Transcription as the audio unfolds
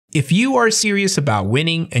If you are serious about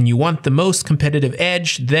winning and you want the most competitive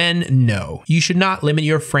edge, then no, you should not limit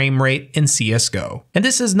your frame rate in CSGO. And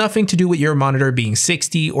this has nothing to do with your monitor being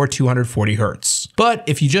 60 or 240 Hz. But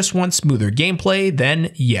if you just want smoother gameplay,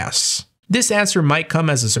 then yes. This answer might come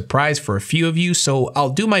as a surprise for a few of you, so I'll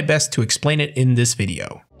do my best to explain it in this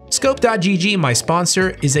video. Scope.gg, my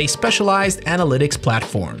sponsor, is a specialized analytics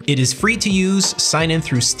platform. It is free to use, sign in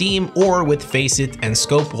through Steam or with Faceit, and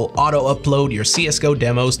Scope will auto-upload your CSGO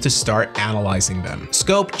demos to start analyzing them.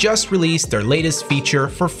 Scope just released their latest feature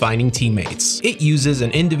for finding teammates. It uses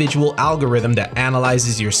an individual algorithm that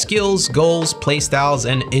analyzes your skills, goals, playstyles,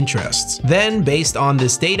 and interests. Then, based on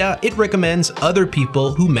this data, it recommends other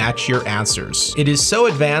people who match your answers. It is so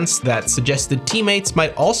advanced that suggested teammates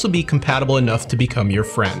might also be compatible enough to become your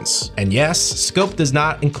friends. And yes, Scope does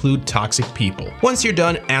not include toxic people. Once you're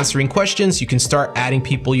done answering questions, you can start adding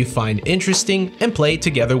people you find interesting and play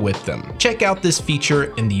together with them. Check out this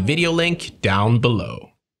feature in the video link down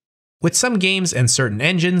below. With some games and certain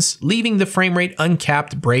engines, leaving the frame rate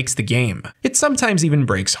uncapped breaks the game. It sometimes even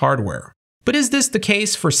breaks hardware. But is this the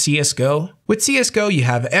case for CSGO? With CSGO, you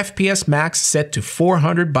have FPS max set to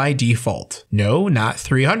 400 by default. No, not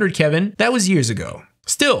 300, Kevin. That was years ago.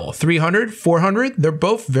 Still, 300, 400, they're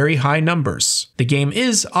both very high numbers. The game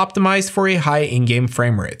is optimized for a high in-game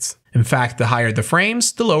frame rate. In fact, the higher the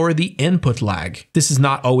frames, the lower the input lag. This is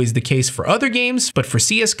not always the case for other games, but for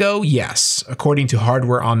CSGO, yes. According to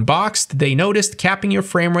Hardware Unboxed, they noticed capping your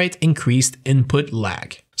frame rate increased input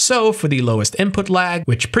lag. So for the lowest input lag,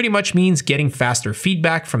 which pretty much means getting faster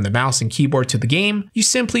feedback from the mouse and keyboard to the game, you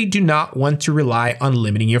simply do not want to rely on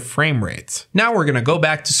limiting your frame rate. Now we're gonna go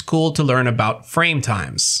back to school to learn about frame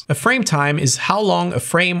times. A frame time is how long a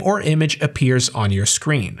frame or image appears on your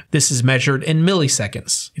screen. This is measured in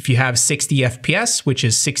milliseconds. If you have 60 FPS, which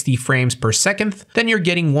is 60 frames per second, then you're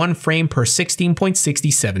getting 1 frame per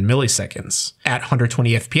 16.67 milliseconds. At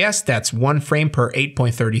 120 FPS, that's 1 frame per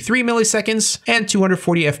 8.33 milliseconds, and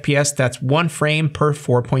 240 FPS, that's 1 frame per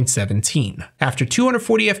 4.17. After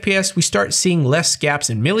 240 FPS, we start seeing less gaps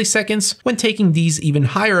in milliseconds when taking these even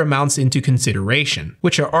higher amounts into consideration,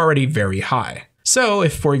 which are already very high. So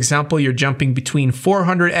if, for example, you're jumping between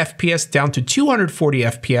 400 FPS down to 240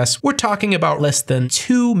 FPS, we're talking about less than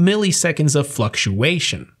 2 milliseconds of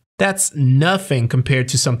fluctuation. That's nothing compared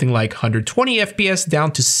to something like 120 FPS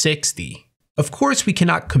down to 60. Of course, we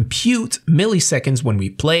cannot compute milliseconds when we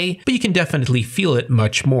play, but you can definitely feel it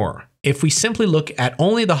much more. If we simply look at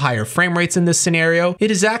only the higher frame rates in this scenario,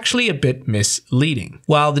 it is actually a bit misleading.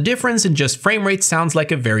 While the difference in just frame rate sounds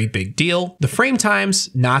like a very big deal, the frame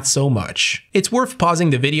times, not so much. It's worth pausing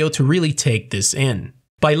the video to really take this in.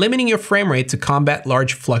 By limiting your frame rate to combat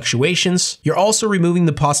large fluctuations, you're also removing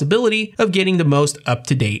the possibility of getting the most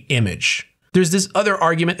up-to-date image. There's this other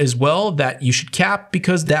argument as well that you should cap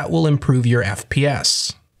because that will improve your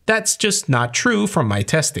FPS. That's just not true from my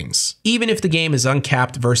testings. Even if the game is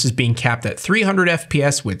uncapped versus being capped at 300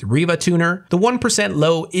 FPS with Rivatuner, the 1%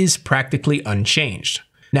 low is practically unchanged.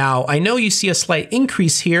 Now, I know you see a slight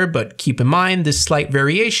increase here, but keep in mind this slight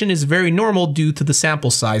variation is very normal due to the sample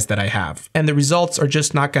size that I have, and the results are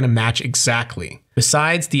just not going to match exactly.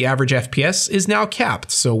 Besides, the average FPS is now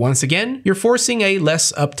capped, so once again, you're forcing a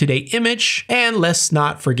less up-to-date image, and let's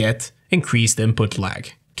not forget increased input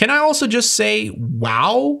lag. Can I also just say,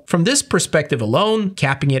 wow? From this perspective alone,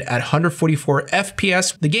 capping it at 144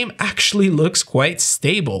 FPS, the game actually looks quite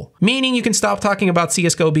stable. Meaning you can stop talking about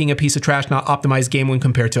CSGO being a piece of trash, not optimized game when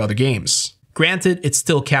compared to other games. Granted, it's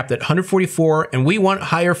still capped at 144, and we want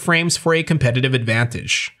higher frames for a competitive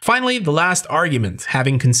advantage. Finally, the last argument,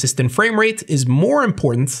 having consistent frame rate is more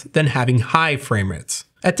important than having high frame rate.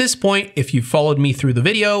 At this point, if you've followed me through the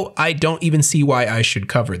video, I don't even see why I should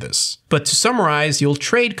cover this. But to summarize, you'll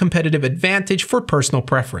trade competitive advantage for personal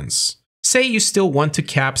preference. Say you still want to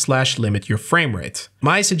cap/limit your frame rate.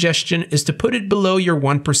 My suggestion is to put it below your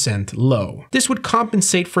 1% low. This would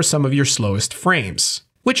compensate for some of your slowest frames,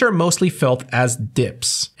 which are mostly felt as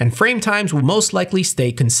dips. And frame times will most likely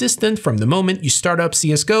stay consistent from the moment you start up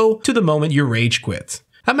CSGO to the moment you rage quit.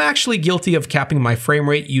 I'm actually guilty of capping my frame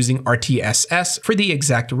rate using RTSS for the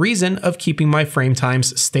exact reason of keeping my frame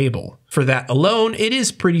times stable. For that alone, it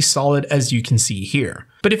is pretty solid as you can see here.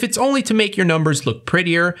 But if it's only to make your numbers look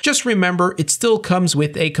prettier, just remember it still comes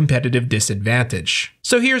with a competitive disadvantage.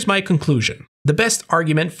 So here's my conclusion. The best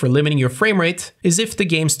argument for limiting your frame rate is if the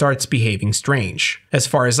game starts behaving strange. As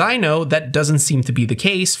far as I know, that doesn't seem to be the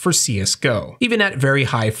case for CSGO, even at very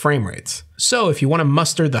high frame rates. So if you want to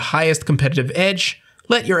muster the highest competitive edge,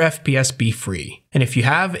 let your FPS be free. And if you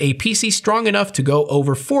have a PC strong enough to go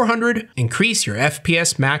over 400, increase your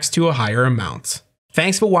FPS max to a higher amount.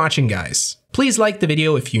 Thanks for watching, guys. Please like the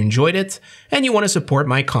video if you enjoyed it and you want to support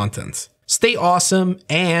my content. Stay awesome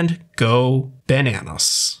and go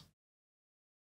bananas.